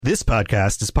This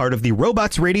podcast is part of the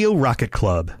Robots Radio Rocket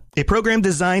Club, a program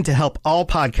designed to help all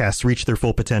podcasts reach their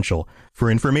full potential. For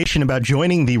information about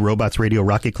joining the Robots Radio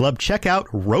Rocket Club, check out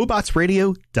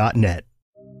robotsradio.net.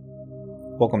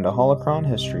 Welcome to Holocron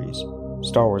Histories,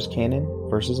 Star Wars Canon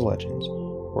versus Legends,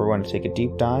 where we're going to take a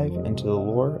deep dive into the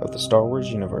lore of the Star Wars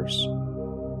universe.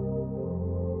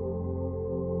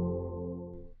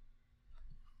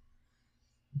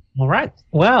 All right.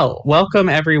 Well, welcome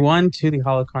everyone to the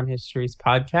Holocron Histories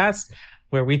podcast,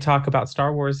 where we talk about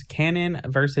Star Wars canon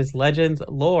versus Legends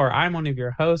lore. I'm one of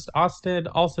your hosts, Austin,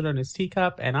 also known as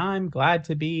Teacup, and I'm glad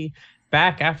to be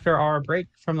back after our break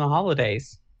from the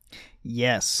holidays.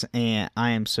 Yes, and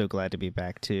I am so glad to be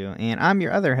back too. And I'm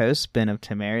your other host, Ben of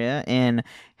Temeria, and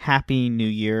Happy New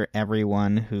Year,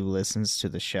 everyone who listens to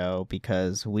the show,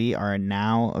 because we are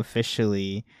now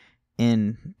officially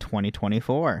in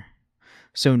 2024.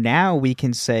 So now we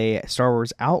can say Star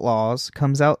Wars Outlaws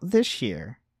comes out this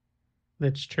year.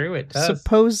 That's true, it does.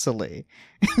 Supposedly.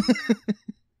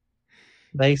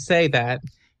 They say that.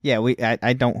 Yeah,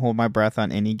 I don't hold my breath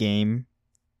on any game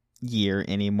year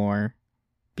anymore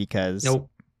because... Nope.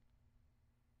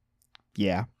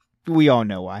 Yeah, we all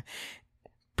know why.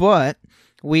 But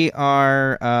we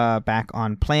are back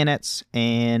on planets,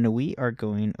 and we are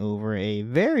going over a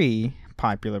very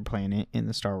popular planet in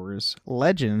the Star Wars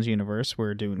Legends universe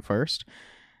we're doing first,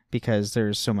 because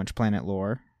there's so much planet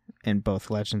lore in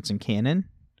both Legends and canon.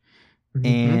 Mm-hmm.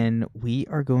 And we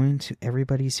are going to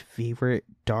everybody's favorite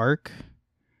dark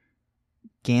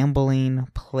gambling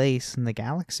place in the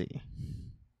galaxy,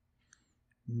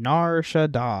 Nar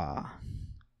Shaddaa.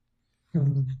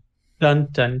 Dun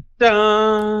dun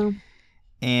dun.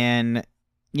 And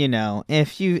you know,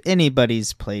 if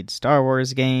anybody's played Star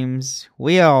Wars games,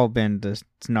 we all been to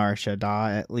Nar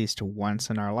Shaddaa at least once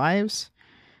in our lives,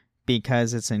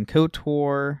 because it's in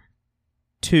KOTOR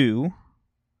 2,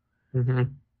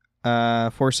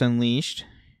 Force Unleashed,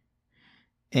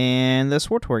 and the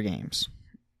SWTOR games,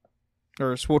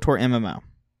 or SWTOR MMO,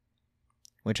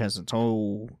 which has its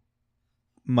whole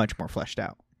much more fleshed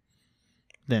out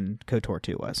than KOTOR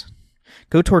 2 was.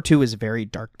 KOTOR 2 is very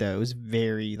dark, though. It was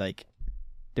very, like,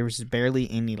 there was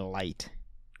barely any light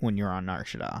when you're on Nar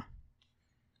Shaddaa.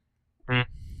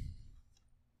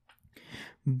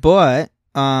 But,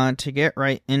 to get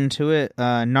right into it,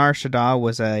 Nar Shaddaa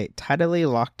was tidally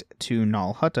locked to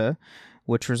Nal Hutta,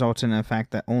 which resulted in the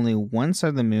fact that only one side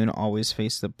of the moon always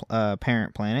faced the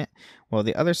parent planet, while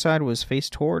the other side was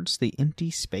faced towards the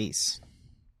empty space.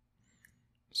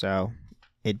 So,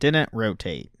 it didn't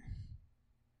rotate.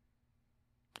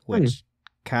 Which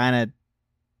kind of...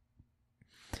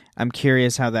 I'm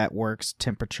curious how that works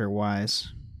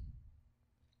temperature-wise.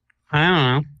 I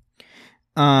don't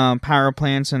know. Power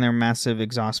plants and their massive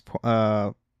exhaust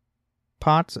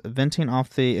pots venting off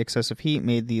the excessive heat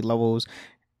made the levels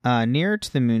nearer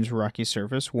to the moon's rocky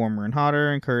surface warmer and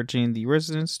hotter, encouraging the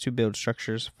residents to build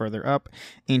structures further up.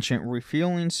 Ancient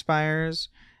refueling spires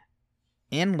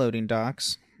and loading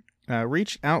docks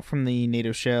reached out from the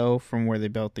native shell from where they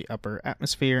built the upper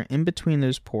atmosphere. In between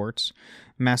those ports,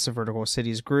 massive vertical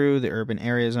cities grew. The urban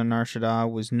areas on Nar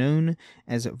Shaddaa was known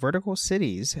as vertical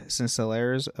cities since the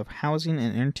layers of housing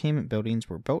and entertainment buildings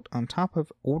were built on top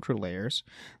of older layers.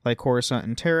 Like Coruscant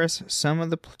and Terrace, some of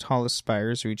the tallest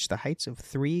spires reached the heights of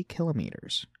 3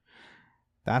 kilometers.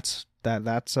 That's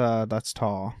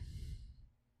tall.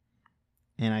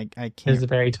 And I can't... It's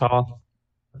very tall.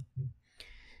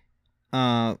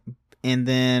 And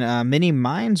then many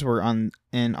mines were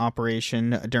in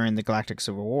operation during the Galactic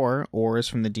Civil War. Ores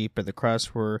from the deep of the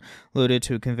crust were loaded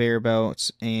to conveyor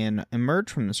belts and emerged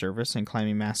from the surface, and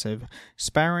climbing massive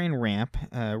spiraling ramp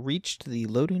reached the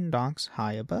loading docks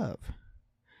high above.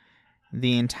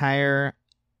 The entire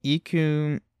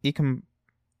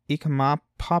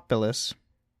Ecumenopolis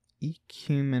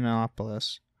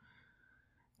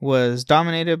was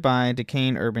dominated by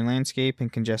decaying urban landscape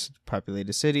and congested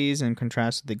populated cities, in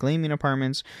contrast to the gleaming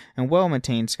apartments and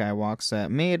well-maintained skywalks that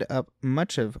made up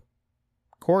much of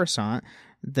Coruscant.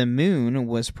 The moon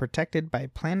was protected by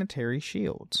planetary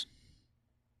shields.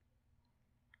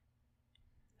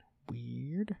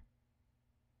 Weird.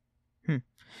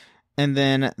 And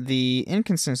then the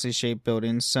inconsistently shaped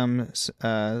buildings, some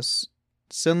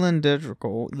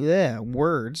cylindrical,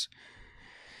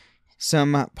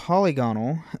 some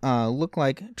polygonal, look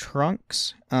like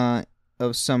trunks of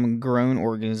some grown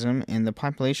organism, and the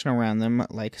population around them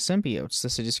like symbiotes. The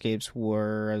cityscapes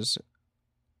were as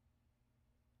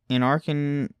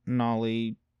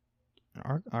anarchinally...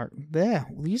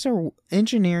 These are...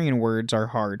 Engineering words are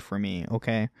hard for me,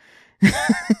 okay?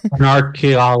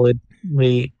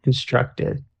 Anarchically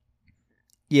constructed.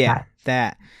 Yeah,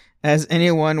 that. as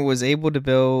anyone was able to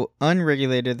build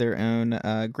unregulated their own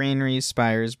granaries,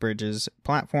 spires, bridges,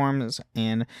 platforms,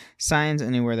 and signs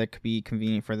anywhere that could be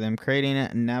convenient for them,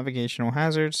 creating navigational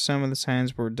hazards. Some of the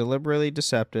signs were deliberately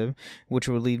deceptive, which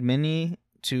would lead many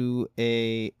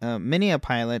a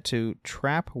pilot to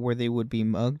trap where they would be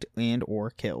mugged and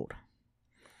or killed.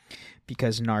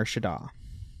 Because Nar Shaddaa.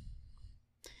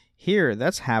 Here,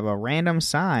 let's have a random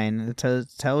sign that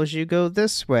tells you go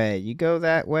this way, you go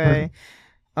that way.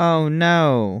 Oh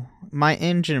no, my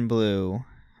engine blew.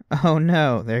 Oh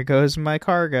no, there goes my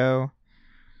cargo.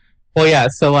 Well, yeah,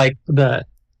 so like the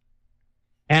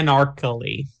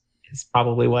anarchically is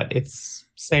probably what it's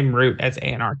same root as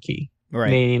anarchy.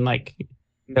 Right. Meaning like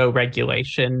no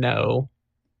regulation, no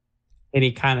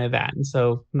any kind of that. And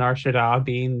so Nar Shaddaa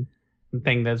being the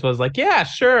thing that was like, yeah,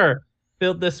 sure,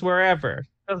 build this wherever.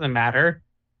 Doesn't matter.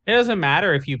 It doesn't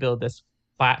matter if you build this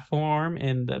platform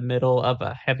in the middle of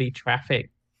a heavy traffic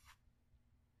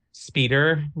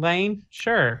speeder lane.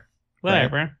 Sure,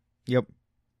 whatever. Right.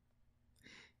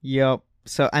 Yep.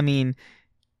 So, I mean,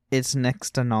 it's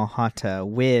next to Nar Shaddaa,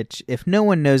 which, if no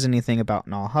one knows anything about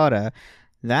Nar Shaddaa,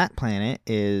 that planet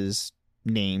is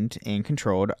named and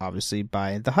controlled, obviously,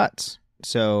 by the Hutts.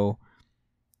 So,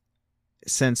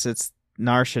 since it's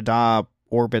Nar Shaddaa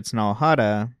orbits Nar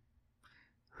Shaddaa,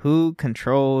 who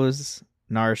controls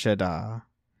Nar Shaddaa?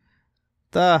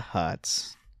 The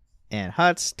Hutts. And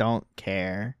Hutts don't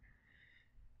care.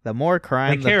 The more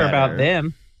crime, the better. They care about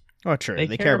them. Oh, true.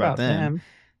 They care about them.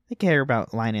 They care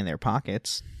about lining their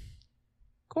pockets.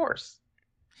 Of course.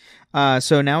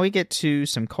 So now we get to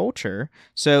some culture.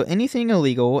 So anything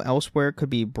illegal elsewhere could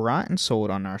be brought and sold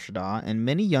on Nar Shaddaa, and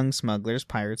many young smugglers,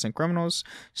 pirates, and criminals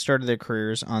started their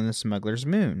careers on the smuggler's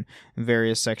moon.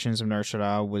 Various sections of Nar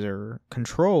Shaddaa were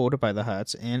controlled by the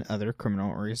Hutts and other criminal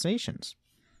organizations.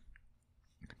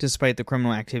 Despite the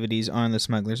criminal activities on the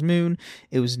smuggler's moon,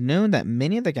 it was known that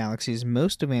many of the galaxy's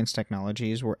most advanced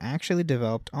technologies were actually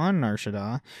developed on Nar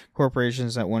Shaddaa.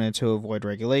 Corporations that wanted to avoid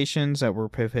regulations that were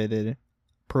prohibited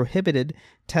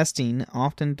testing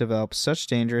often developed such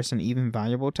dangerous and even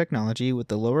valuable technology with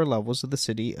the lower levels of the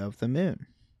city of the moon.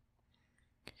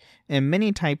 And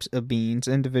many types of beings,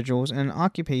 individuals, and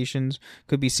occupations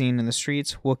could be seen in the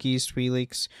streets: Wookiees,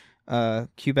 Twi'leks,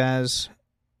 Cubaz,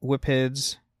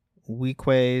 Whiphids,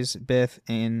 Weequays, Bith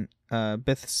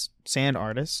sand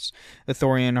artists,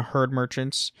 Ithorian herd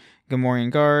merchants, Gamorrean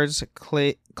guards,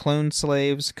 clone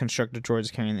slaves, constructed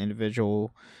droids carrying individuals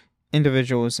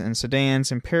in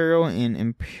sedans,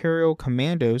 Imperial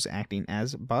commandos acting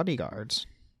as bodyguards.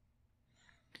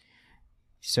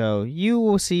 So you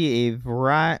will see a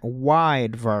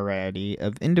wide variety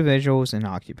of individuals and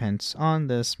occupants on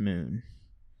this moon.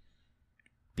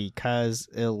 Because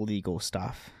illegal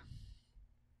stuff.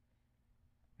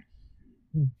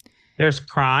 There's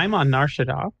crime on Nar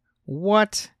Shaddaa.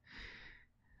 What?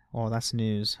 Oh, that's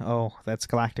news. Oh, that's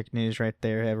galactic news right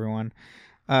there, everyone.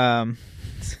 So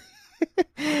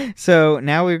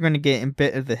now we're going to get a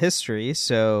bit of the history.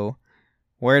 So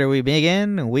where do we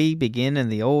begin? We begin in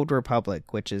the Old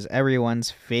Republic, which is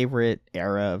everyone's favorite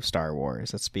era of Star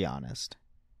Wars. Let's be honest,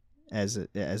 as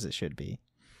it should be.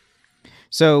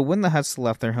 So when the Hutts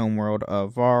left their homeworld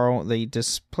of Varl, they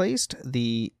displaced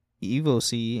the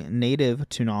Evosi native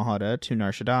to Nar Shaddaa to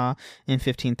Nar Shaddaa in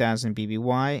 15,000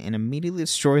 BBY and immediately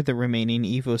destroyed the remaining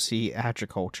Evosi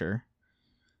agriculture.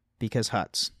 Because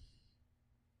Hutts.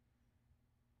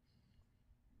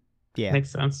 Yeah.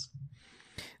 Makes sense.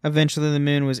 Eventually, the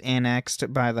moon was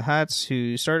annexed by the Hutts,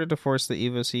 who started to force the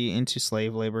Evosi into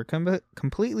slave labor,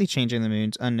 completely changing the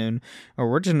moon's unknown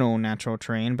original natural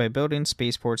terrain by building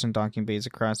spaceports and docking bays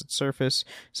across its surface,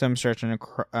 some stretching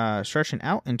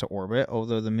out into orbit.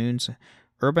 Although the moon's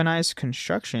urbanized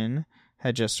construction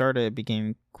had just started,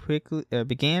 it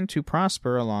began to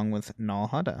prosper along with Nar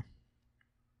Shaddaa.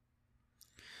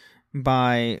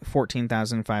 By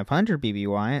 14,500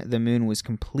 BBY, the moon was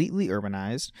completely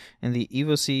urbanized, and the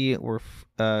Evosi were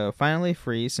finally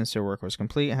free since their work was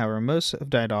complete. However, most have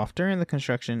died off during the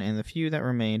construction, and the few that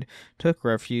remained took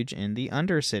refuge in the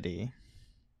Undercity.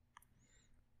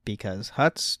 Because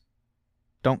Hutts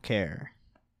don't care.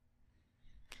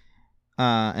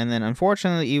 And then,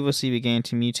 unfortunately, the Evosi began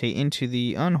to mutate into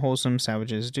the unwholesome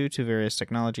savages due to various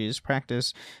technologies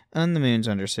practiced on the moon's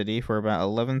Undercity. For about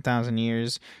 11,000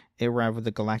 years, it arrived with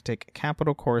the galactic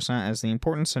capital Coruscant as the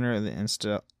important center of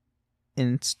the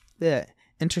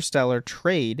interstellar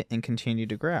trade and continued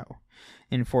to grow.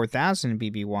 In 4000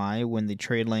 BBY, when the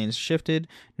trade lanes shifted,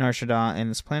 Nar Shaddaa and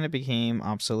this planet became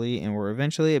obsolete and were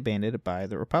eventually abandoned by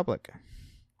the Republic,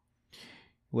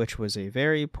 which was a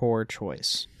very poor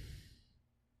choice,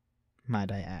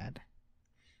 might I add.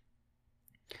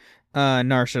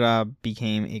 Nar Shaddaa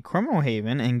became a criminal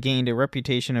haven and gained a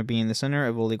reputation of being the center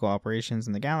of illegal operations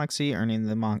in the galaxy, earning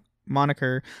the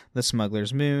moniker the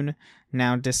Smuggler's Moon.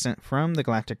 Now distant from the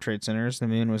galactic trade centers, the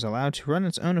moon was allowed to run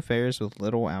its own affairs with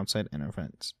little outside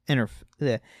interference.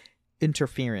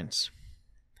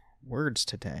 Words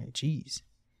today, jeez.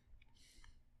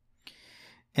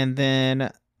 And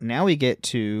then now we get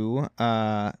to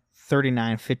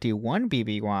 3951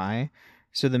 BBY.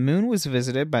 So the moon was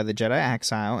visited by the Jedi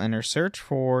exile in her search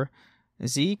for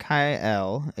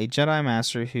Zikael, a Jedi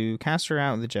master who cast her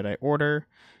out of the Jedi Order.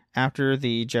 After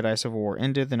the Jedi Civil War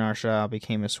ended, the Nar Shaddaa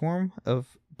became a swarm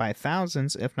by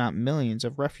thousands, if not millions,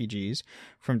 of refugees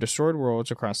from destroyed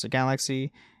worlds across the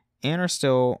galaxy, and are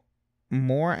still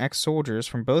more ex-soldiers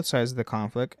from both sides of the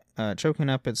conflict, choking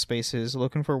up at spaces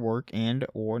looking for work and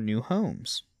or new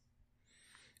homes.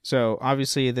 So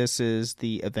obviously this is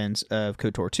the events of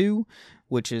KOTOR 2,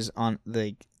 which is on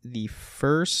the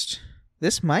first...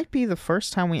 This might be the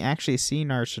first time we actually see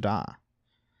Nar Shaddaa,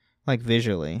 like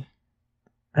visually.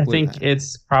 I think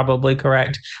it's probably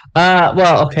correct.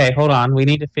 Well, okay, hold on. We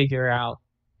need to figure out,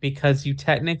 because you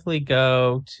technically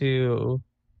go to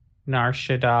Nar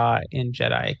Shaddaa in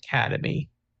Jedi Academy.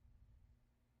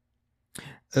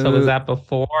 So was that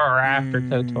before or after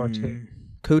KOTOR 2?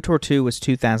 KOTOR 2 was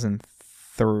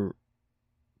 2003.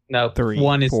 No,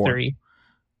 1 is 3.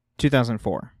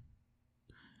 2004.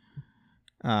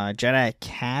 Jedi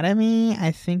Academy,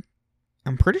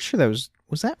 I'm pretty sure that was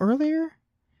that earlier?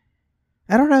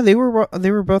 I don't know. They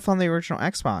were both on the original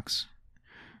Xbox.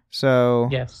 So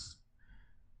yes.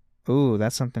 Ooh,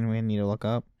 that's something we need to look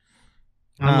up.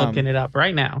 I'm looking it up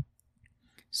right now.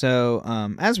 So,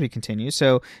 as we continue,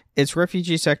 its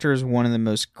refugee sector is one of the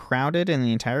most crowded in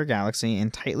the entire galaxy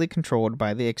and tightly controlled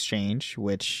by the Exchange,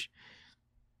 which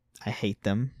I hate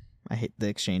them. I hate the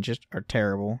Exchanges, are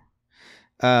terrible.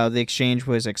 The Exchange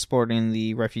was exploiting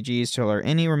the refugees to lure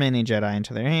any remaining Jedi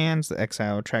into their hands. The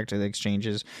exile attracted the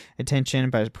Exchange's attention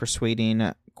by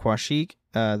persuading Kashyyyk,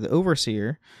 the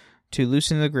Overseer, to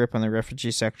loosen the grip on the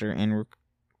refugee sector and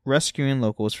rescuing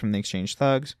locals from the Exchange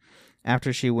thugs.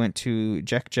 After she went to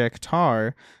Jek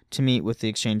Tar to meet with the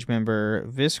Exchange member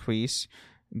Visquis,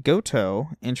 Goto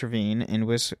intervened in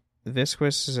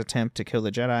Visquis' attempt to kill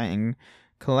the Jedi and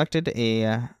collected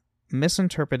a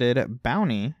misinterpreted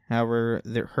bounty. However,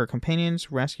 her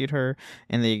companions rescued her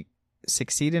and they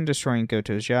succeed in destroying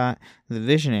Goto's yacht, the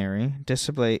Visionary,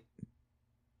 destabilizing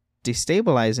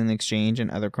the Exchange and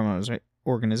other criminal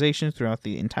organizations throughout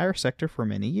the entire sector for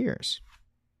many years.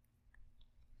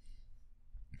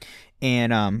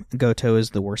 And Goto is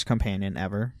the worst companion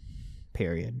ever.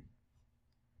 Period.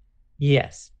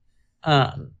 Yes.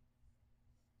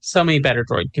 So many better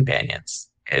droid companions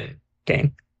in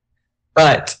game.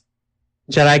 But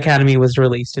Jedi Academy was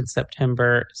released in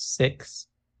September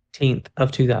 16th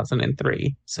of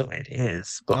 2003. So it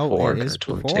is before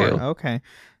KOTOR 2. Okay.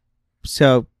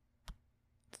 So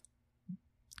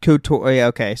KOTOR,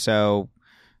 okay, so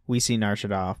we see Nar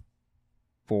Shaddaa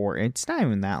for, it's not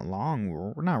even that long.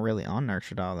 We're not really on Nar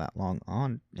Shaddaa that long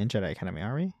in Jedi Academy,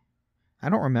 are we? I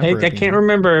don't remember. I can't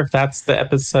remember if that's the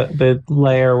episode, the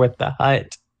layer with the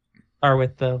hut, or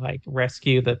with the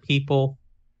rescue the people,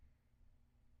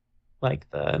 like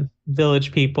the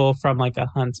village people from a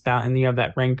huntsbout, and you have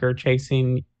that Rancor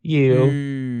chasing you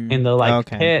in the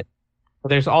pit. But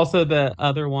there's also the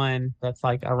other one that's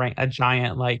a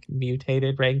giant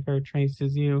mutated Rancor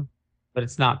chases you, but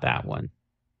it's not that one.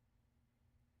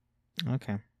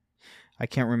 Okay. I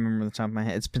can't remember the top of my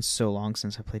head. It's been so long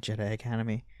since I played Jedi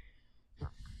Academy.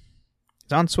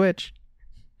 It's on Switch.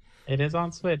 It is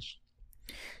on Switch.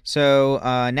 So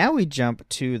now we jump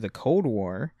to the Cold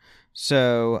War.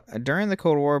 So during the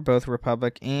Cold War, both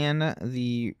Republic and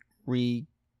the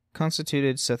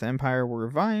reconstituted Sith Empire were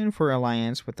vying for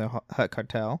alliance with the Hutt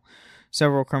Cartel.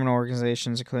 Several criminal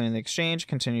organizations, including the Exchange,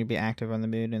 continued to be active on the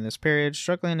moon in this period,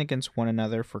 struggling against one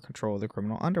another for control of the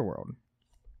criminal underworld.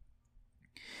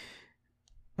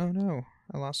 Oh no,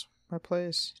 I lost my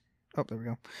place. Oh, there we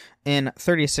go. In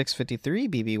 3653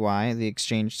 BBY, the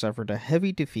Exchange suffered a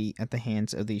heavy defeat at the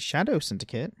hands of the Shadow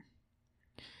Syndicate,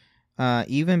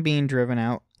 even being driven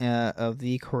out of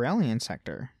the Corellian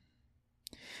sector.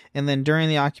 And then during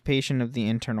the occupation of the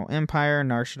Internal Empire,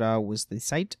 Nar Shaddaa was the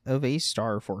site of a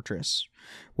star fortress,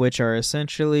 which are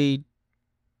essentially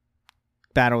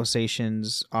battle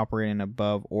stations operating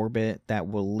above orbit that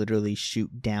will literally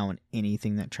shoot down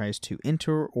anything that tries to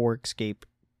enter or escape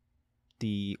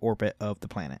the orbit of the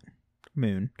planet,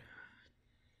 moon.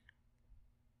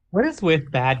 What is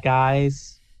with bad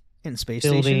guys in space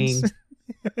building stations?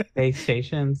 Space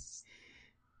stations?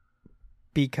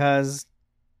 Because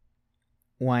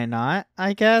why not?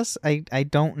 I guess I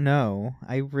don't know.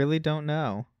 I really don't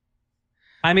know.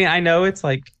 I mean, I know it's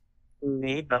like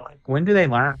neat, but like, when do they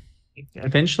learn?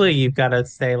 Eventually, you've got to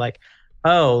say like,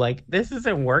 oh, like this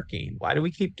isn't working. Why do we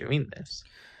keep doing this?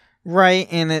 Right,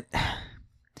 and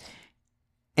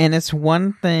it's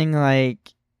one thing like,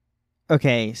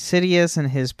 okay, Sidious and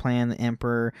his plan, the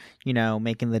Emperor,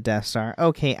 making the Death Star.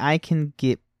 Okay, I can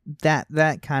get that.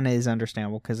 That kind of is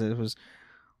understandable because it was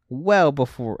well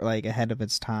before, like, ahead of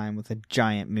its time with a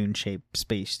giant moon-shaped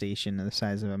space station the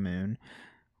size of a moon.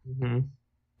 Mm-hmm.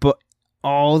 But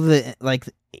all the, like,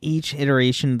 each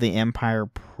iteration of the Empire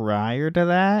prior to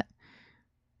that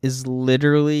is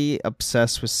literally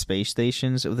obsessed with space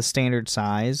stations with a standard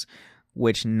size,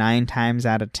 which 9 times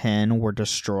out of 10 were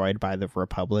destroyed by the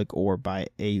Republic or by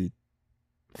a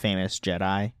famous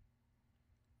Jedi.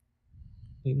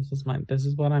 This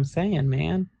is what I'm saying,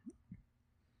 man.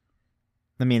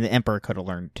 I mean, the Emperor could have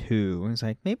learned too. It's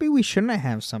like, maybe we shouldn't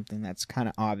have something that's kind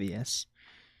of obvious.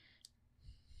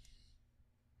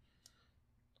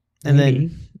 And Maybe.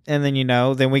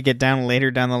 then we get down later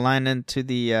down the line into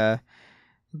the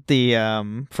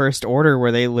First Order,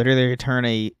 where they literally turn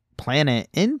a planet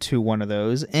into one of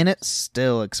those, and it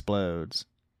still explodes.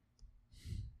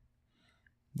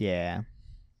 Yeah,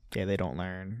 they don't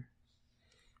learn.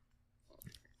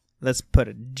 Let's put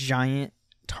a giant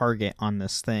target on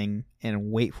this thing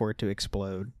and wait for it to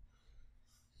explode.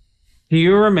 Do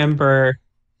you remember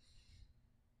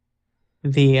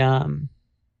the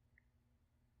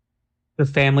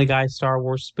Family Guy Star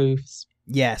Wars spoofs?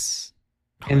 Yes.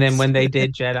 And then when they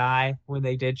did Jedi,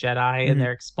 and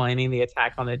they're explaining the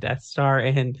attack on the Death Star,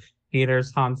 and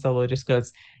Peter's Han Solo just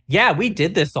goes, "Yeah, we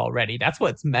did this already. That's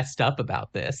what's messed up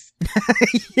about this."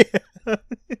 Yeah.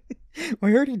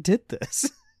 We already did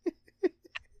this.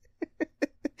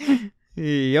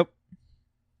 Yep.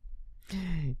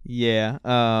 Yeah.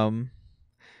 And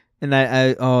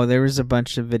there was a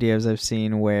bunch of videos I've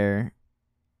seen where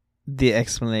the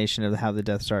explanation of how the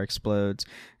Death Star explodes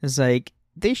is like,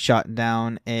 they shot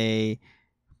down a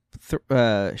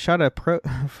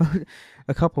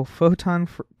couple photon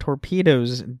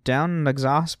torpedoes down an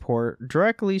exhaust port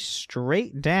directly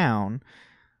straight down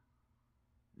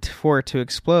for it to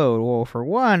explode. Well, for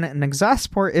one, an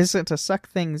exhaust port isn't to suck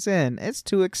things in, it's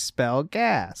to expel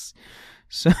gas.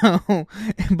 So,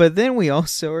 but then we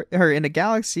also are in a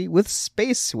galaxy with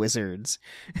space wizards.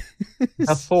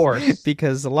 Of course.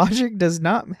 Because the logic does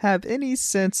not have any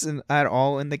sense at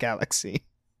all in the galaxy.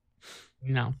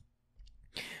 No.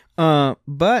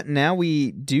 But now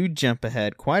we do jump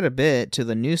ahead quite a bit to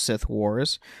the new Sith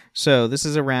Wars. So this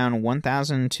is around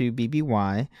 1002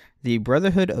 BBY. The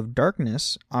Brotherhood of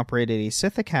Darkness operated a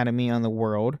Sith Academy on the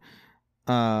world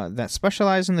that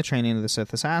specialized in the training of the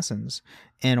Sith assassins.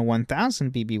 In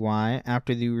 1000 BBY,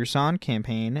 after the Rusan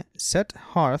campaign, Set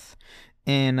Harth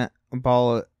and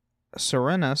Bal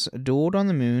Serenus dueled on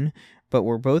the moon, but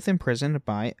were both imprisoned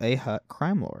by a Hutt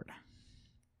crime lord.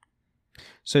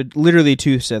 So literally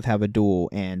 2 Sith have a duel,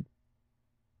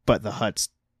 but the Hutts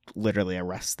literally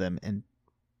arrest them and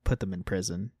put them in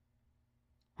prison.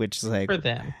 Which is like, for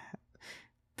them.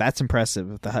 That's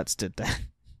impressive if the Hutts did that.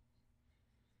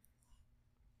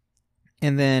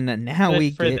 And then now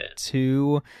we get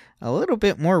to a little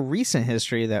bit more recent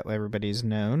history that everybody's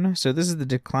known. So this is the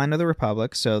decline of the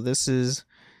Republic. So this is,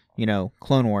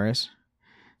 Clone Wars.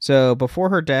 So before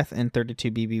her death in 32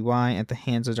 BBY at the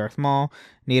hands of Darth Maul,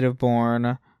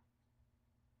 native-born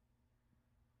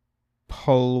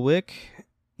Polwick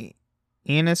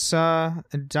Anissa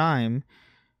Dime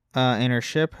and her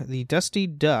ship, the Dusty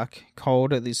Duck,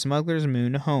 called the Smuggler's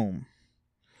Moon home.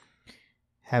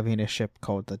 Having a ship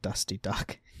called the Dusty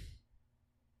Duck.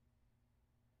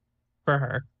 For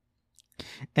her.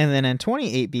 And then in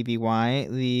 28 BBY,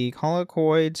 the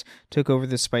Holocoids took over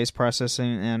the spice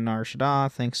processing in Nar Shaddaa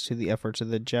thanks to the efforts of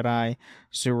the Jedi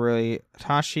Surui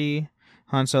Tashi.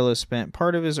 Han Solo spent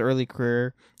part of his early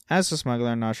career as a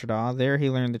smuggler in Nar Shaddaa. There he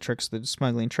learned the tricks of the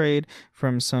smuggling trade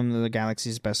from some of the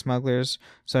galaxy's best smugglers,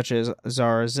 such as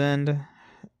Zara Zend,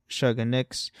 Shuga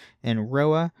Nix, and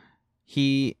Roa.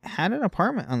 He had an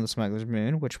apartment on the Smuggler's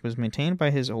Moon, which was maintained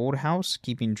by his old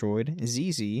housekeeping droid,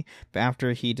 ZZ, but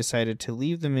after he decided to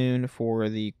leave the moon for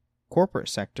the corporate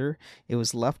sector, it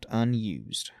was left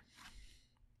unused.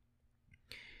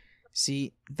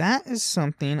 See, that is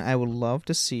something I would love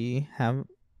to see have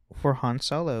for Han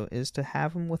Solo, is to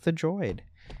have him with a droid.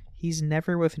 He's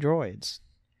never with droids.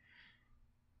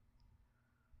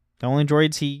 The only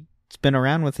droids he's been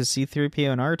around with is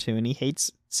C-3PO and R2, and he hates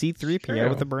C-3PO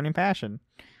with a burning passion.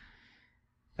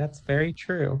 That's very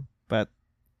true. But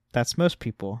that's most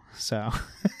people, so.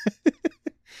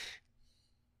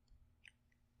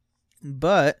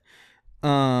 But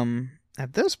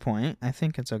at this point, I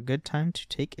think it's a good time to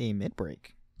take a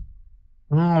mid-break.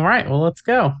 All right, well, let's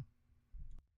go.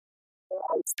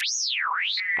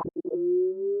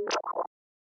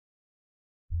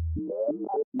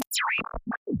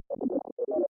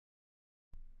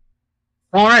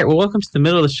 All right, well, welcome to the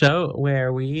middle of the show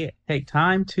where we take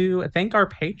time to thank our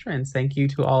patrons. Thank you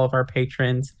to all of our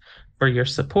patrons for your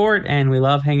support, and we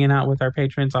love hanging out with our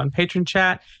patrons on Patron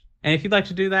Chat. And if you'd like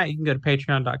to do that, you can go to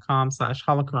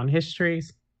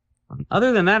patreon.com/holocronhistories.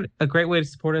 Other than that, a great way to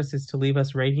support us is to leave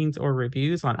us ratings or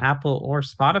reviews on Apple or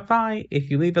Spotify. If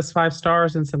you leave us 5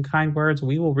 stars and some kind words,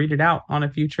 we will read it out on a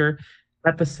future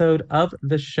episode of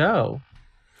the show.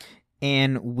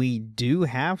 And we do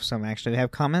have some, actually. We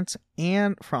have comments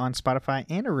on Spotify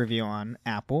and a review on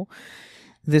Apple.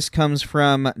 This comes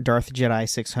from Darth Jedi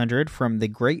 600 from the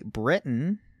Great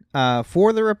Britain.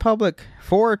 For the Republic,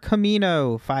 for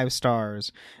Camino, 5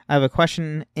 stars. I have a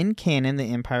question. In canon,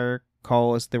 the Empire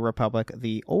calls the Republic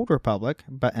the Old Republic,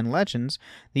 but in Legends,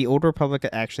 the Old Republic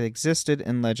actually existed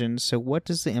in Legends, so what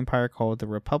does the Empire call the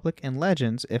Republic in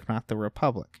Legends, if not the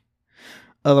Republic?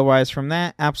 Otherwise, from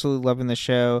that, absolutely loving the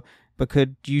show, but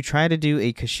could you try to do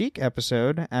a Kashyyyk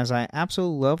episode, as I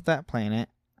absolutely love that planet.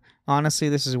 Honestly,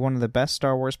 this is one of the best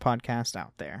Star Wars podcasts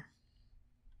out there.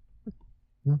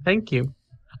 Thank you.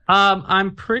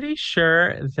 I'm pretty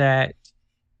sure that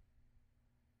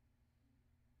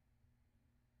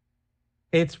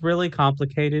it's really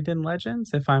complicated in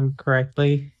Legends, if I'm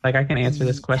correctly, I can answer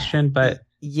this question, but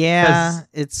yeah,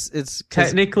 it's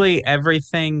technically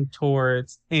everything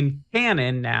towards in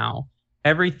canon now,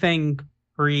 everything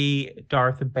pre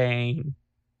Darth Bane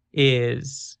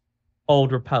is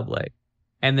Old Republic,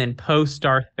 and then post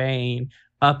Darth Bane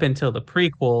up until the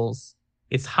prequels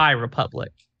is High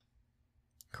Republic.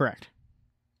 Correct.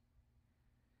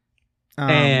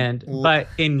 But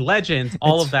in Legends,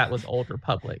 all of that was Old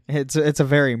Republic. It's a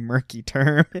very murky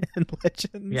term in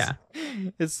Legends. Yeah.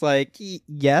 It's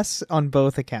yes, on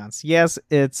both accounts. Yes,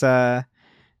 it's the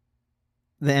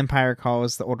Empire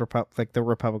calls the Old Republic the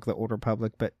Republic the Old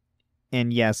Republic,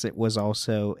 and yes, it was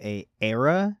also a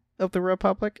era of the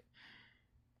Republic.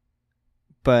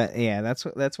 But yeah,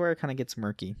 that's where it kind of gets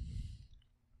murky.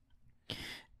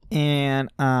 And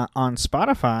on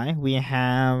Spotify, we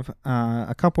have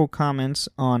a couple comments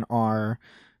on our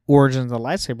Origins of the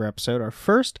Lightsaber episode, our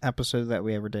first episode that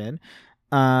we ever did.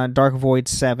 Dr. Void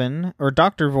 7,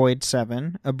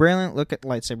 a brilliant look at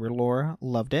lightsaber lore,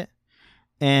 loved it.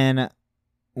 And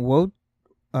Wotek,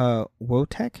 I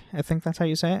think that's how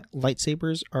you say it,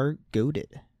 lightsabers are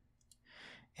goated.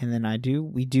 And then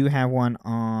we do have one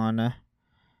on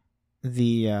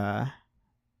the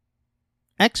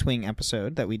X-Wing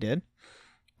episode that we did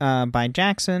by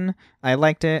Jackson. I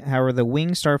liked it. However, the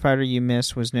wing starfighter you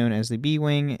missed was known as the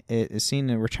B-Wing. It is seen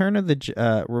in Return of the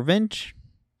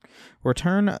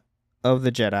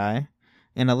Jedi,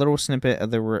 and a little snippet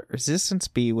of the Resistance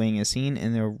B-Wing is seen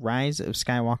in the Rise of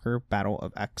Skywalker Battle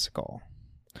of Exegol,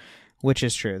 which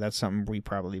is true. That's something we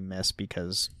probably missed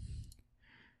because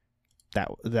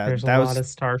there's a lot of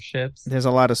starships. There's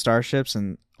a lot of starships,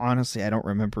 and honestly, I don't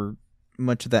remember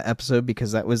much of that episode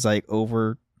because that was that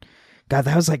was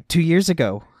 2 years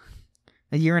ago,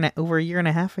 over a year and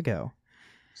a half ago,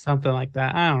 something like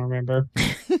that. I don't remember.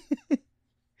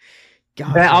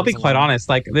 Gosh, I'll be quite honest,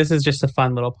 this is just a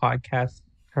fun little podcast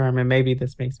term, and maybe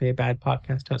this makes me a bad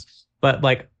podcast host, but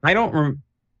I don't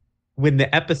when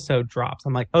the episode drops,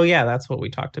 I'm like, oh yeah, that's what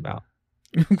we talked about.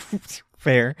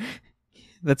 Fair.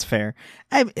 That's fair.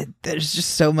 There's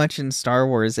just so much in Star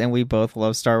Wars, and we both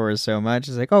love Star Wars so much.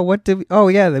 It's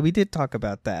we did talk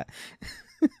about that.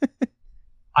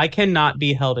 I cannot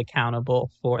be held accountable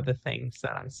for the things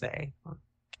that I say on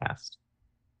the cast.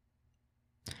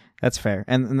 That's fair.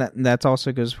 And that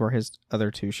also goes for his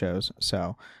other 2 shows,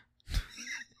 so.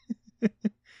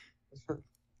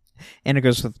 And it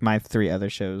goes with my 3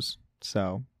 other shows,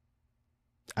 so.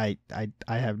 I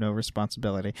have no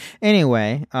responsibility.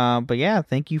 Anyway, but yeah,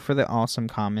 thank you for the awesome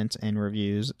comments and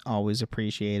reviews. Always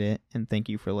appreciate it, and thank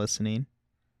you for listening.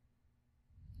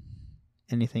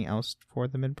 Anything else for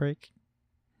the mid-break?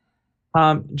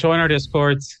 Join our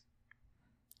Discords.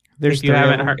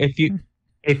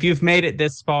 If you've made it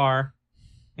this far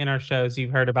in our shows,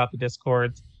 you've heard about the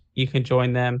Discords. You can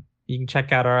join them. You can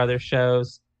check out our other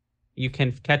shows. You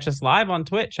can catch us live on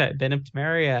Twitch at Ben of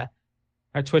Temeria.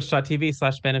 Our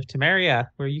twitch.tv/Ben of Temeria,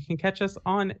 where you can catch us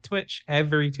on Twitch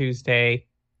every Tuesday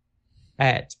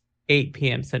at 8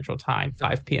 p.m. Central Time,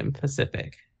 5 p.m.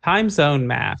 Pacific. Time zone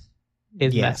math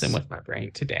is messing with my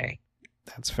brain today.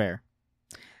 That's fair.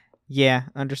 Yeah,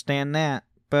 understand that.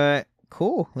 But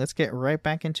cool. Let's get right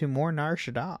back into more Nar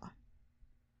Shaddaa.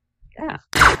 Yeah.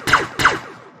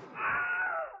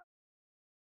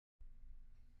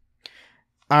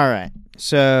 All right.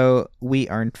 So we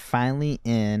are finally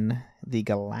in the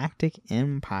Galactic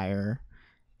Empire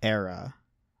era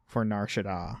for Nar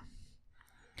Shaddaa.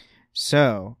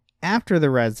 So, after the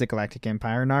rise of the Galactic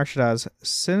Empire, Nar Shaddaa's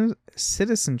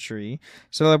citizenry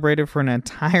celebrated for an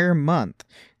entire month.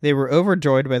 They were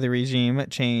overjoyed by the regime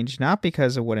change, not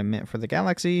because of what it meant for the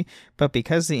galaxy, but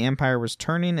because the Empire was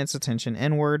turning its attention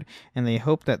inward, and they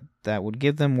hoped that that would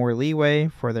give them more leeway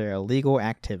for their illegal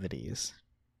activities.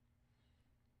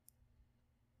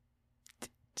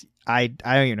 I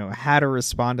don't even know how to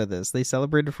respond to this. They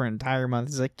celebrated for an entire month.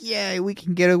 It's like, yay, we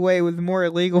can get away with more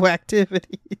illegal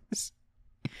activities.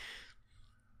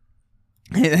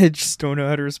 I just don't know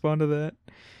how to respond to that.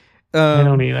 I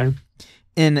don't either.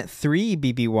 In 3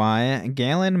 BBY,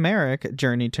 Galen Merrick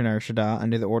journeyed to Nar Shaddaa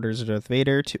under the orders of Darth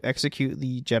Vader to execute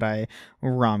the Jedi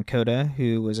Ram Koda,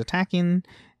 who was attacking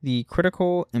the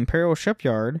critical Imperial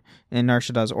shipyard in Nar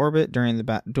Shaddaa's orbit during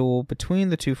the duel between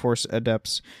the two Force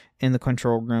adepts in the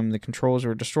control room. The controls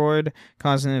were destroyed,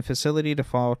 causing the facility to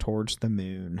fall towards the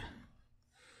moon.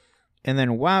 And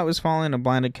then while it was falling, a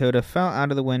blinded Koda fell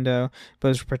out of the window, but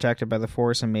was protected by the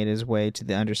Force and made his way to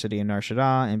the undercity of Nar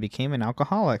Shaddaa and became an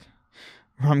alcoholic.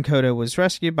 Ram Koda was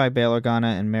rescued by Bail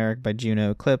Organa and Merrick by Juno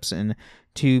Eclipse. In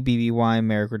 2 BBY,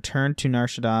 Merrick returned to Nar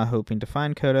Shaddaa, hoping to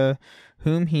find Koda,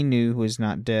 whom he knew was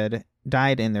not dead,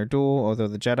 died in their duel. Although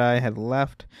the Jedi had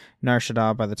left Nar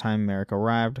Shaddaa by the time Merrick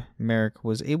arrived, Merrick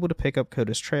was able to pick up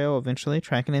Koda's trail, eventually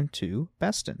tracking him to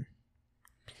Beston,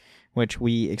 which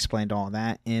we explained all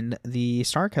that in the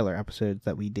Starkiller episode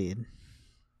that we did.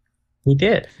 We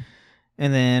did.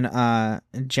 And then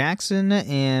Jackson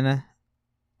and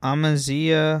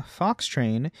Amazia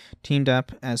Foxtrain teamed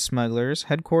up as smugglers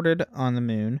headquartered on the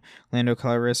moon. Lando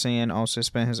Calrissian also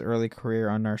spent his early career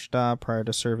on Nar Shaddaa prior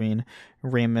to serving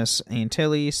Ramus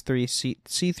Antilles.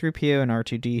 C-3PO and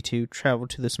R2-D2 traveled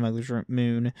to the smugglers'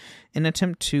 moon in an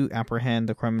attempt to apprehend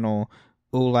the criminal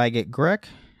Olagat Grek,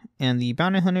 and the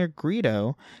bounty hunter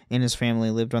Greedo and his family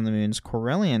lived on the moon's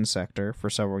Corellian sector for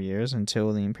several years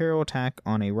until the Imperial attack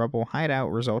on a rebel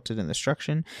hideout resulted in the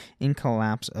destruction and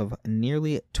collapse of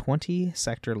nearly 20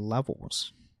 sector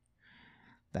levels.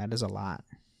 That is a lot.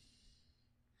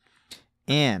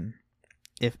 And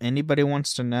if anybody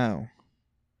wants to know,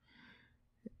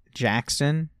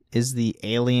 Jackson is the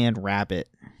alien rabbit.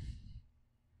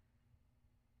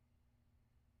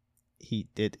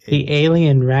 The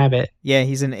alien rabbit. Yeah,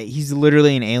 he's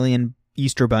literally an alien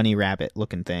Easter Bunny rabbit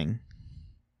looking thing.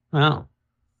 Oh.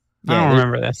 Yeah, I don't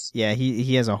remember this. Yeah,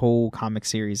 he has a whole comic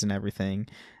series and everything.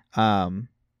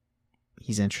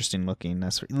 He's interesting looking.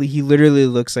 He literally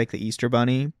looks like the Easter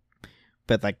Bunny,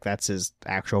 but like that's his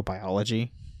actual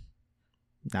biology,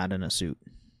 not in a suit.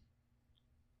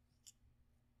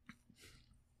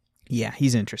 Yeah,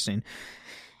 he's interesting.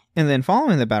 And then,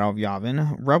 following the Battle of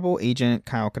Yavin, Rebel agent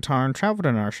Kyle Katarn traveled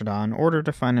to Nar Shaddaa in order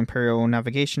to find Imperial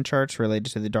navigation charts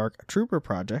related to the Dark Trooper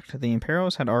project. The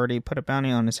Imperials had already put a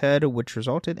bounty on his head, which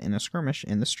resulted in a skirmish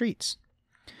in the streets.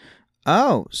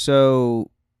 Oh, so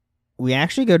we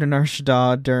actually go to Nar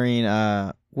Shaddaa during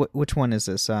which one is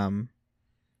this? Is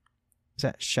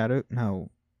that Shadow?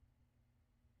 No,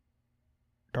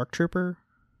 Dark Trooper.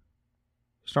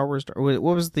 Star Wars. What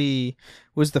was the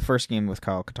first game with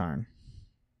Kyle Katarn?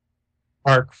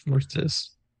 Dark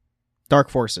Forces.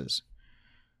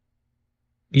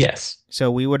 Yes.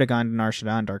 So we would have gone to Nar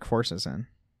Shaddaa and Dark Forces then.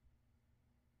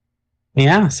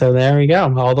 Yeah, so there we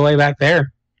go. All the way back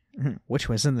there. Which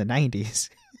was in the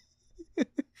 90s.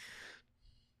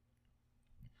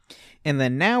 And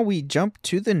then now we jump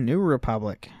to the New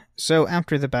Republic. So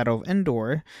after the Battle of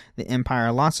Endor, the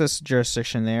Empire lost its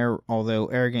jurisdiction there, although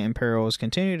arrogant Imperials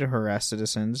continued to harass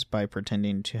citizens by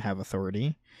pretending to have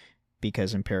authority,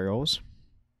 because Imperials.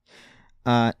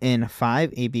 In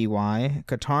 5 ABY,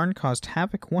 Katarn caused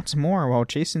havoc once more while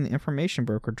chasing the information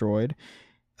broker droid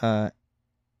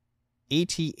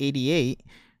AT-88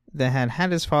 that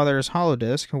had his father's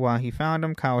holodisk. While he found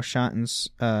him, Kyle shot and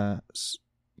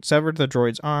severed the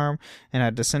droid's arm and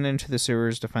had descended into the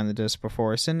sewers to find the disc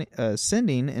before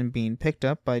ascending and being picked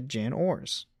up by Jan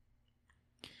Ors.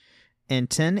 In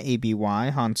 10 ABY,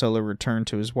 Han Solo returned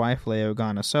to his wife, Leia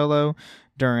Organa Solo.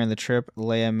 During the trip,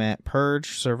 Leia met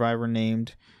Purge survivor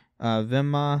named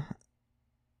Vima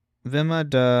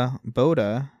de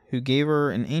Boda, who gave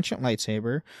her an ancient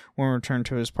lightsaber. When returned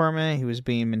to his apartment, he was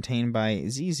being maintained by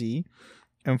Zizi.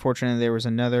 Unfortunately, there was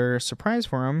another surprise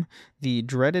for him, the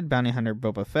dreaded bounty hunter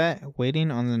Boba Fett,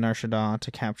 waiting on the Nar Shaddaa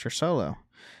to capture Solo.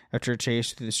 After a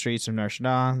chase through the streets of Nar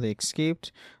Shaddaa, they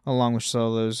escaped, along with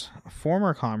Solo's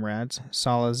former comrades,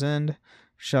 Salah Zind,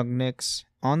 Shugnix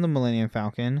on the Millennium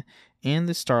Falcon, and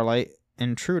the Starlight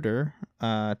Intruder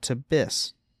to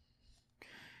Biss.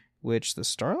 Which the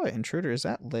Starlight Intruder, is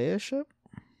that Leia's ship?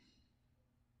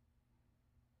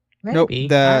 Maybe.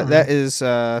 Nope, that is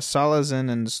Salazin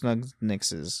and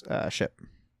Snugnix's ship.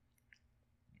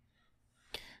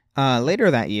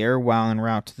 Later that year, while en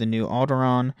route to the New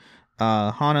Alderaan,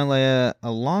 Han and Leia,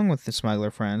 along with the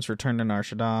smuggler friends, return to Nar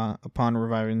Shaddaa. Upon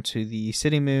reviving to the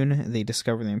city moon, they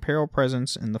discover the Imperial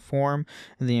presence in the form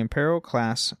of the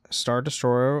Imperial-class Star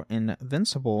Destroyer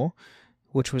Invincible,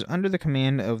 which was under the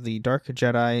command of the Dark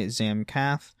Jedi Zam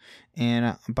Kath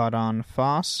and Badon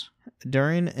Foss.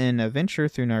 During an adventure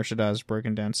through Nar Shaddaa's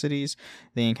broken-down cities,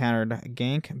 they encountered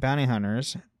Gank bounty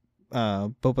hunters,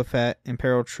 Boba Fett,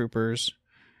 Imperial troopers,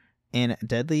 and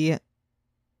deadly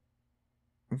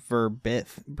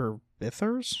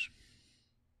Verbithers?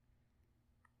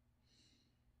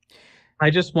 I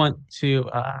just want to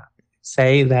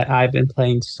say that I've been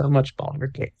playing so much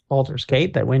Baldur's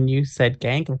Gate that when you said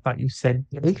gank, I thought you said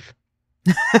gith,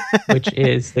 which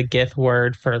is the gith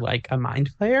word for like a mind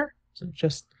flayer. So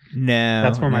just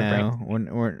that's where my brain.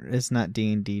 It's not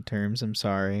D&D terms. I'm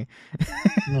sorry.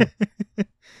 No.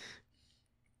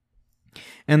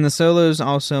 And the Solos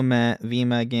also met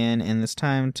Vima again, and this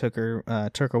time took her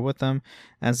with them.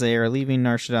 As they are leaving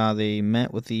Nar Shaddaa, they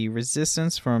met with the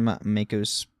resistance from Mako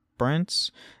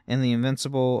Sprints and the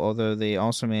Invincible, although they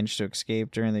also managed to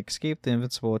escape. During the escape, the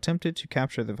Invincible attempted to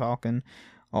capture the Falcon,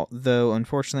 though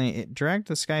unfortunately it dragged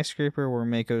the skyscraper where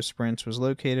Mako Sprints was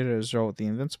located. As a result, the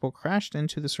Invincible crashed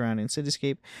into the surrounding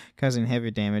cityscape, causing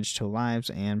heavy damage to lives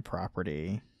and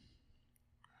property.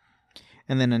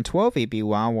 And then in 12 ABY,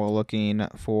 while looking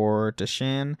for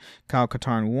Deshan, Kyle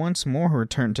Katarn once more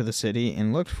returned to the city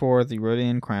and looked for the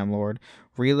Rodian crime lord,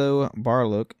 Relo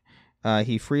Barluk.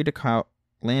 He freed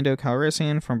Lando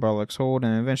Calrissian from Barluk's hold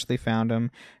and eventually found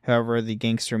him. However, the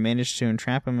gangster managed to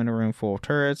entrap him in a room full of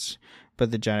turrets,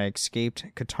 but the Jedi escaped.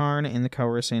 Katarn and the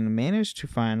Calrissian managed to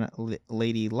find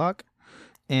Lady Luck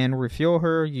and refuel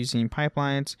her using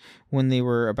pipelines. When they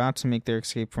were about to make their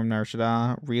escape from Nar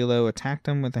Shaddaa, Relo attacked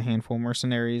them with a handful of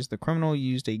mercenaries. The criminal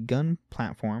used a gun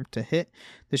platform to hit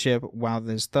the ship while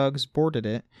his thugs boarded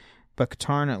it, but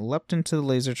Katarn leapt into the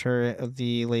laser turret of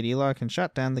the Lady Luck and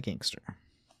shot down the gangster.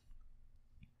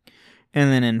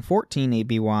 And then in 14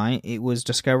 ABY, it was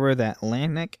discovered that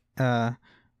Lanik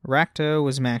Racto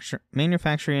was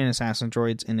manufacturing assassin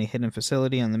droids in a hidden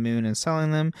facility on the moon and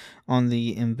selling them on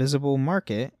the invisible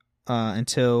market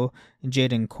until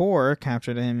Jaden Kor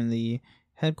captured him in the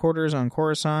headquarters on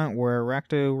Coruscant, where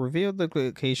Racto revealed the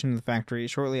location of the factory.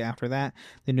 Shortly after that,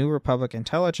 the New Republic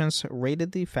intelligence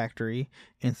raided the factory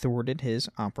and thwarted his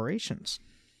operations.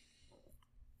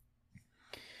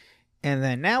 And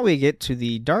then now we get to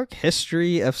the dark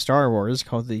history of Star Wars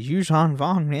called the Yuuzhan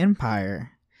Vong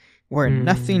Empire, where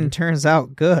nothing turns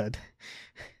out good.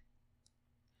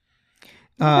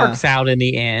 It works out in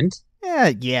the end.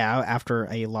 Yeah, after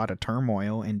a lot of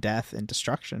turmoil and death and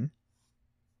destruction.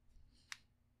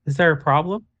 Is there a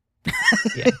problem?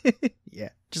 Yeah. Yeah,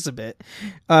 just a bit.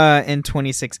 In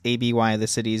 26 ABY, the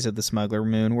cities of the Smuggler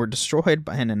Moon were destroyed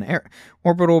by an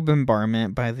orbital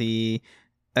bombardment by the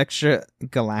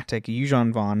extragalactic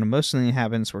Yuuzhan Vong. Most of the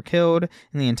inhabitants were killed,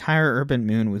 and the entire urban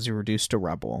moon was reduced to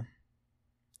rubble.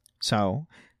 So,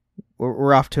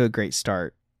 we're off to a great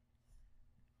start.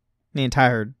 The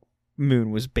entire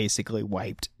moon was basically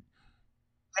wiped.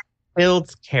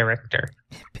 Builds character.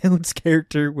 Builds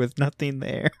character with nothing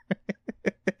there.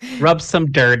 Rub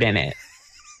some dirt in it.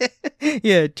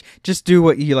 Yeah, just do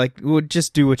what you like.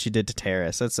 Just do what you did to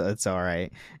Terrace. That's all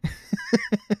right.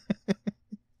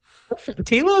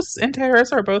 Telos and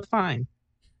Terrace are both fine.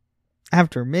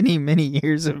 After many, many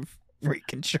years of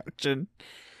reconstruction.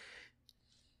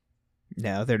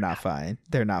 No, they're not fine.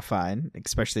 They're not fine.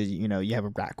 Especially, you have a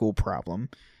Rakghoul problem.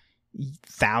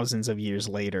 Thousands of years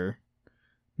later.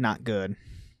 Not good.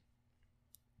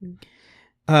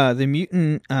 The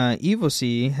mutant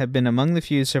Evosi have been among the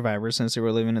few survivors since they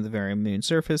were living at the very moon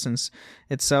surface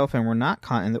itself and were not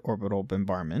caught in the orbital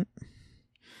bombardment.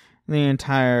 The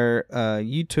entire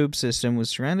YouTube system was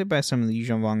surrounded by some of the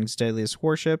Yuuzhan Vong's deadliest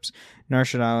warships. Nar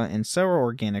Shaddaa and several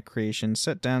organic creations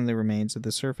set down the remains of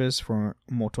the surface for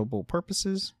multiple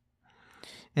purposes.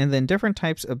 And then different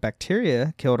types of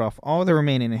bacteria killed off all the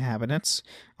remaining inhabitants.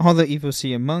 All the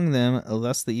Evosi among them,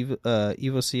 thus the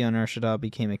Evosi on Nar Shaddaa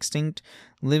became extinct,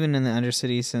 living in the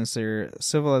Undercity since their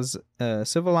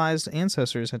civilized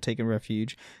ancestors had taken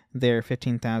refuge there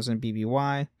 15,000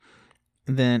 BBY.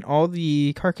 Then all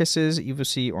the carcasses,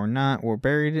 Evosi or not, were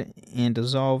buried and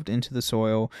dissolved into the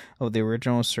soil of the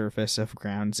original surface of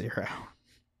Ground Zero.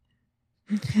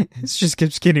 This just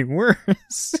keeps getting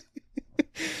worse.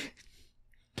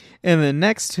 And then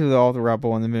next to all the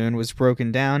rubble on the moon was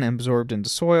broken down and absorbed into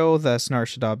soil. Thus, Nar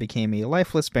Shaddaa became a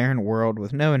lifeless, barren world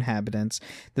with no inhabitants.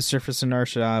 The surface of Nar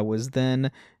Shaddaa was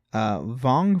then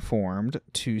Vong formed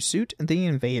to suit the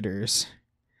invaders.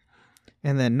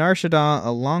 And then Nar Shaddaa,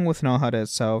 along with Nal Hutta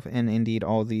itself, and indeed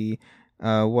all the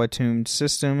Watumd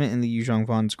system in the Yuzhong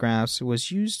Van's graphs,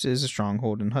 was used as a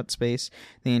stronghold in Hut space.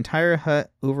 The entire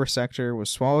Hut over-sector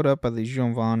was swallowed up by the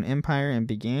Yuzhong Van Empire and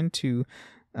began to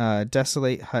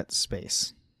desolate Hut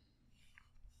space.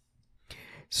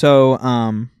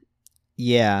 So,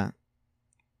 yeah.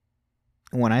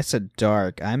 When I said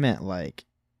dark, I meant like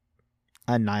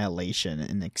annihilation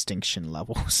and extinction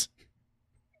levels.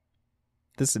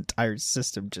 This entire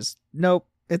system just, nope,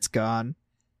 it's gone.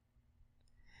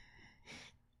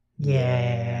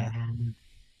 Yeah.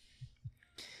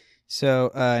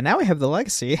 So now we have the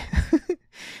legacy.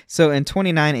 So in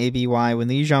 29 ABY, when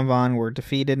the Yuzhong Van were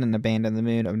defeated and abandoned the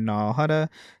moon of Nal Hutta,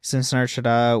 since Nar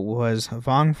Shaddaa was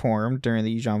Vong formed during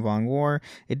the Yuzhong Van War,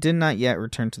 it did not yet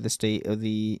return to the state of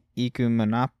the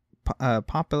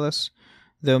Ecumenopolis,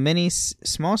 though many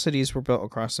small cities were built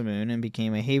across the moon and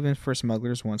became a haven for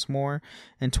smugglers once more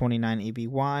in 29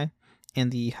 ABY,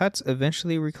 and the Huts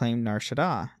eventually reclaimed Nar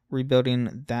Shaddaa,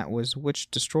 rebuilding that which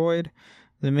destroyed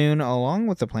the moon along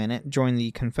with the planet, joined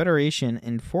the Confederation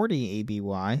in 40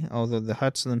 ABY, although the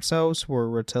Huts themselves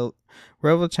were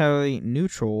relatively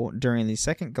neutral during the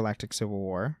Second Galactic Civil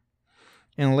War.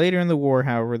 And later in the war,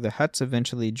 however, the Huts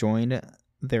eventually joined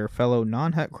their fellow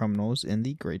non-Hut criminals in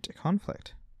the Great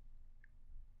Conflict.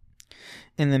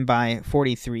 And then by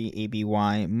 43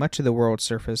 ABY, much of the world's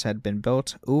surface had been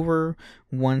built over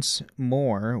once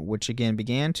more, which again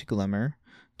began to glimmer.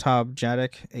 Tob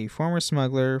Jadek, a former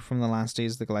smuggler from the last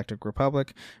days of the Galactic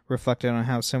Republic, reflected on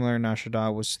how similar Nar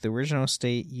Shaddaa was to the original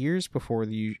state years before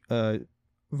the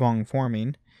Vong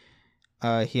forming.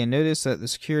 He had noticed that the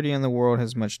security in the world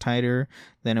is much tighter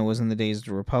than it was in the days of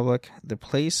the Republic. The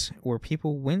place where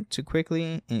people went to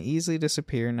quickly and easily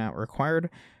disappear now required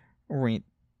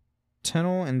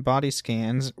retinal and body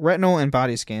scans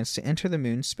to enter the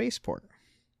moon's spaceport.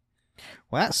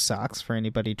 Well, that sucks for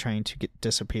anybody trying to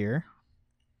disappear.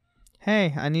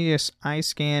 Hey, I need an eye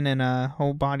scan and a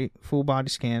full body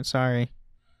scan. Sorry.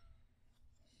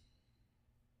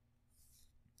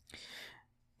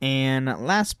 And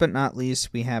last but not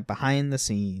least, we have behind the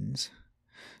scenes.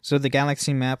 So the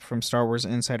galaxy map from Star Wars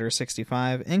Insider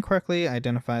 65 incorrectly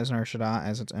identifies Nar Shaddaa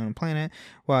as its own planet,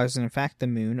 while it is in fact the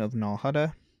moon of Nal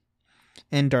Hutta.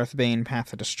 In Darth Bane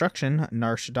Path of Destruction,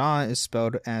 Nar Shaddaa is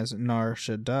spelled as Nar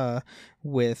Shaddaa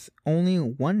with only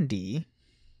one D.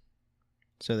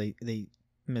 So they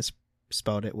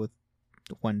misspelled it with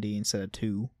one D instead of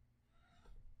two.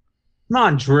 Come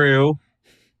on, Drew.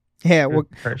 Yeah,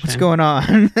 what's going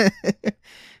on?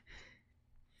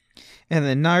 And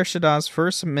then Nar Shaddaa's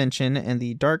first mention in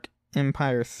the Dark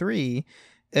Empire 3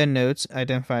 endnotes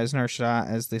identifies Nar Shaddaa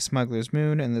as the smuggler's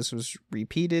moon, and this was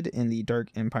repeated in the Dark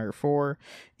Empire 4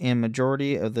 and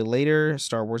majority of the later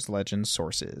Star Wars Legends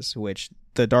sources, which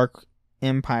the Dark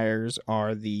Empires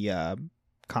are the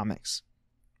comics.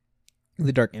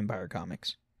 The Dark Empire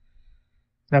comics.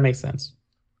 That makes sense.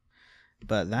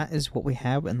 But that is what we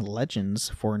have in the Legends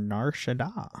for Nar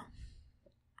Shaddaa.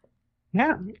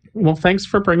 Yeah. Well, thanks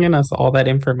for bringing us all that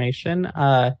information.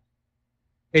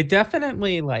 It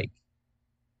definitely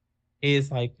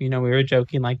is we were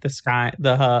joking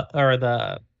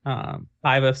the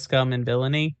Hive of Scum and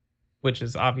Villainy, which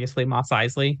is obviously Mos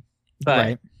Eisley. But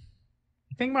right.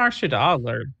 I think Nar Shaddaa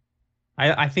learned.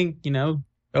 I think,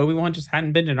 Obi-Wan just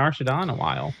hadn't been to Nar Shaddaa in a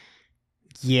while.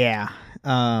 Yeah.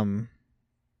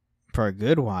 For a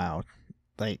good while.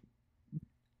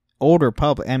 Old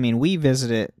Republic. I mean, we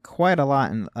visited quite a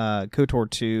lot in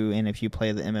KOTOR 2, and if you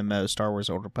play the MMO Star Wars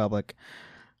Old Republic,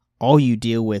 all you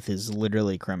deal with is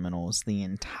literally criminals the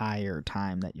entire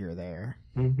time that you're there.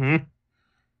 Mm-hmm.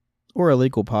 Or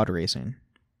illegal pod racing,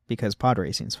 because pod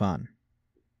racing's fun.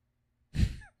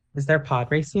 Is there pod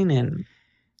racing in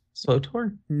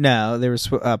SWTOR? No, there was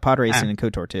pod racing in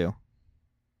KOTOR 2.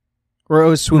 Or it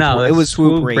was swoop. No, it was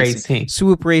swoop racing. racing.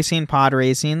 Swoop racing, pod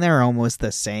racing, they're almost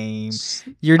the same.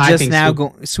 You're just now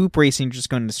going swoop racing, just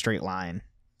going in a straight line.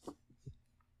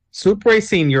 Swoop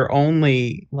racing, you're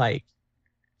only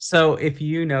so if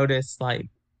you notice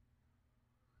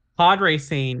pod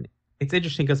racing, it's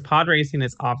interesting because pod racing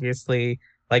is obviously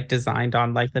designed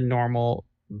on the normal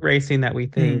racing that we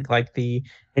think, like the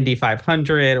Indy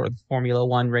 500 or the Formula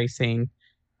One racing.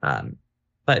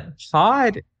 But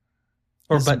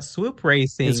swoop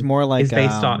racing is more like is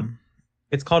based on,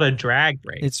 it's called a drag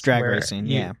race. It's drag racing,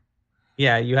 yeah.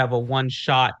 Yeah, you have a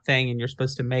one-shot thing, and you're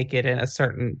supposed to make it in a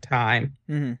certain time.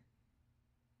 Mm-hmm.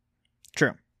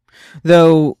 True.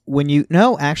 Though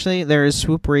actually there is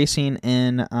swoop racing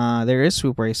in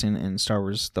Star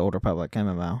Wars: The Old Republic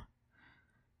MMO.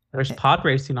 There's pod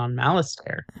racing on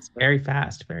Malastare. It's very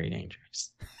fast, very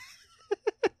dangerous.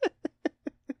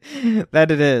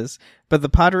 That it is, but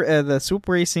the swoop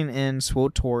racing in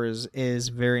SWTOR is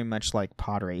very much like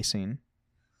pod racing.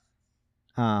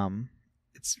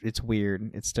 It's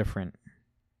weird. It's different.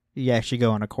 You actually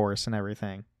go on a course and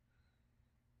everything.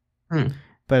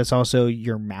 But it's also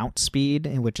your mount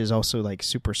speed, which is also like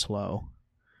super slow.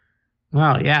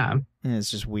 Well, yeah. And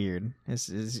it's just weird. It's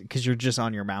because you're just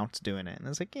on your mount doing it. And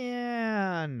it's like,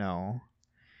 yeah, no.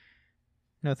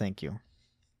 No, thank you.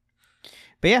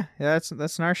 But yeah, that's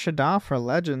Nar Shaddaa for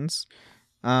Legends.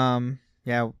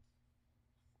 Yeah.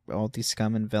 All these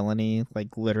scum and villainy,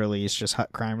 like literally it's just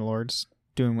Hutt crime lords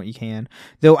doing what you can.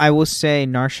 Though I will say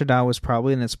Nar Shaddaa was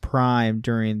probably in its prime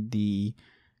during the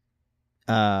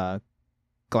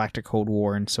Galactic Cold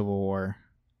War and Civil War,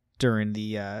 during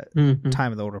the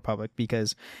time of the Old Republic,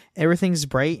 because everything's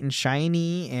bright and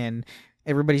shiny and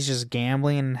everybody's just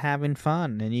gambling and having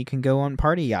fun, and you can go on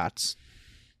party yachts.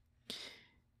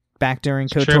 Back during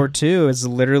KOTOR 2, it's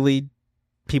literally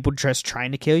people just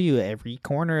trying to kill you every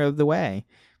corner of the way.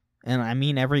 And I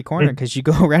mean every corner, because you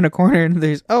go around a corner and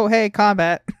there's, oh, hey,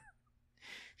 combat.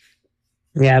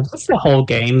 Yeah, that's the whole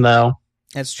game, though.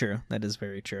 That's true. That is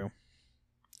very true.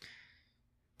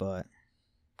 But,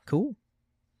 cool.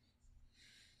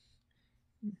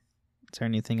 Is there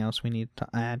anything else we need to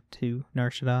add to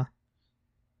Nar Shaddaa?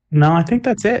 No, I think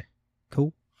that's it.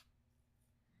 Cool.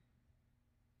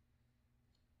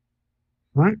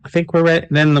 All right, I think we're ready.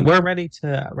 Then we're ready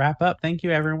to wrap up. Thank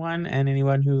you, everyone, and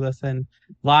anyone who listened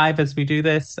live as we do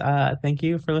this. Thank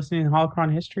you for listening to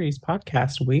Holocron Histories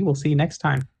podcast. We will see you next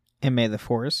time. And may the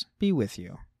Force be with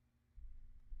you.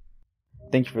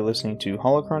 Thank you for listening to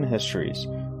Holocron Histories,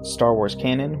 Star Wars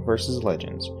Canon versus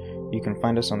Legends. You can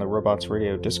find us on the Robots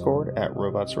Radio Discord at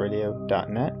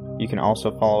robotsradio.net. You can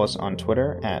also follow us on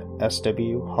Twitter at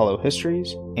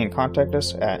SWHoloHistories and contact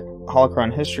us at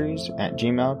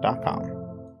holocronhistories@gmail.com.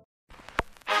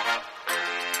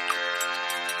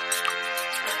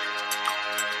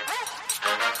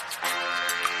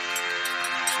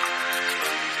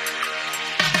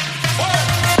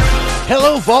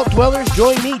 Hello, Vault Dwellers.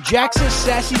 Join me, Jaxus,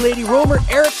 Sassy Lady Romer,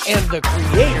 Eric, and the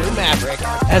Creator Maverick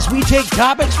as we take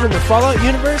topics from the Fallout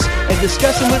universe and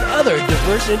discuss them with other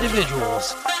diverse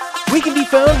individuals. We can be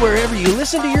found wherever you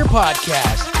listen to your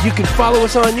podcast. You can follow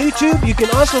us on YouTube. You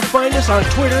can also find us on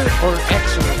Twitter or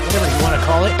X or whatever you want to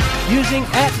call it using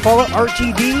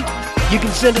 @FalloutRTD. You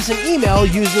can send us an email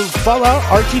using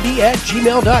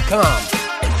falloutrtd@gmail.com.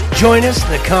 Join us.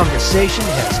 The conversation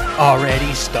has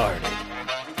already started.